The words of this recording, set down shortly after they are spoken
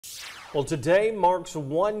Well, today marks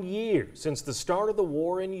 1 year since the start of the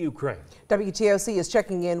war in Ukraine. WTOC is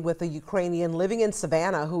checking in with a Ukrainian living in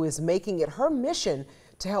Savannah who is making it her mission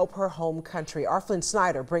to help her home country. Our Flynn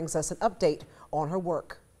Snyder brings us an update on her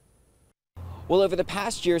work. Well, over the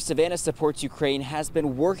past year, Savannah Supports Ukraine has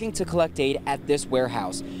been working to collect aid at this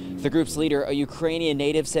warehouse. The group's leader, a Ukrainian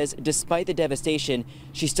native, says despite the devastation,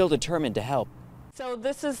 she's still determined to help. So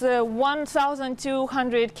this is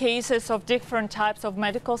 1,200 cases of different types of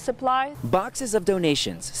medical supplies. Boxes of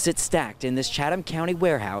donations sit stacked in this Chatham County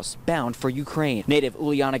warehouse bound for Ukraine. Native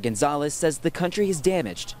Uliana Gonzalez says the country is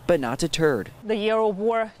damaged, but not deterred. The year of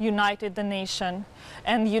war united the nation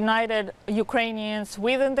and united Ukrainians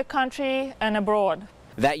within the country and abroad.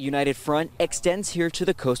 That united front extends here to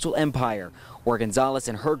the coastal empire, where Gonzalez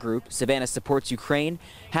and her group, Savannah Supports Ukraine,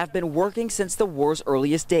 have been working since the war's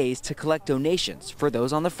earliest days to collect donations for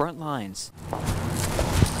those on the front lines.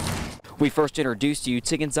 We first introduced you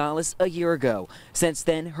to Gonzalez a year ago. Since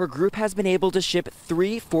then, her group has been able to ship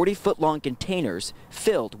 3 40-foot-long containers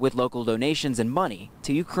filled with local donations and money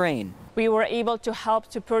to Ukraine. We were able to help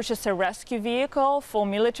to purchase a rescue vehicle for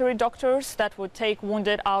military doctors that would take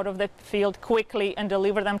wounded out of the field quickly and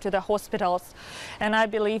deliver them to the hospitals. And I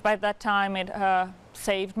believe by that time it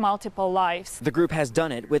saved multiple lives. The group has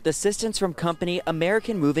done it with assistance from company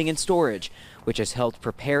American Moving and Storage, which has helped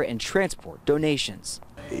prepare and transport donations.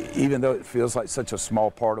 Even though it feels like such a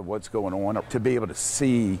small part of what's going on, to be able to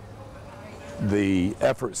see the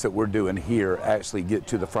efforts that we're doing here actually get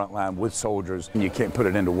to the front line with soldiers, and you can't put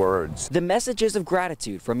it into words. The messages of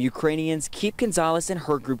gratitude from Ukrainians keep Gonzalez and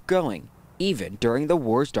her group going, even during the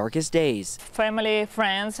war's darkest days. Family,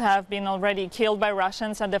 friends have been already killed by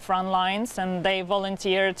Russians at the front lines, and they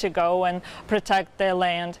volunteered to go and protect their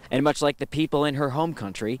land. And much like the people in her home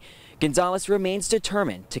country, Gonzalez remains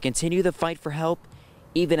determined to continue the fight for help,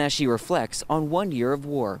 even as she reflects on 1 year of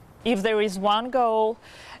war. If there is one goal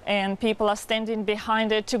and people are standing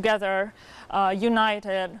behind it together,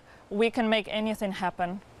 united, we can make anything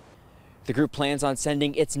happen. The group plans on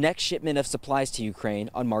sending its next shipment of supplies to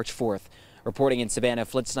Ukraine on March 4th. Reporting in Savannah,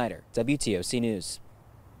 Flynn Snyder, WTOC News.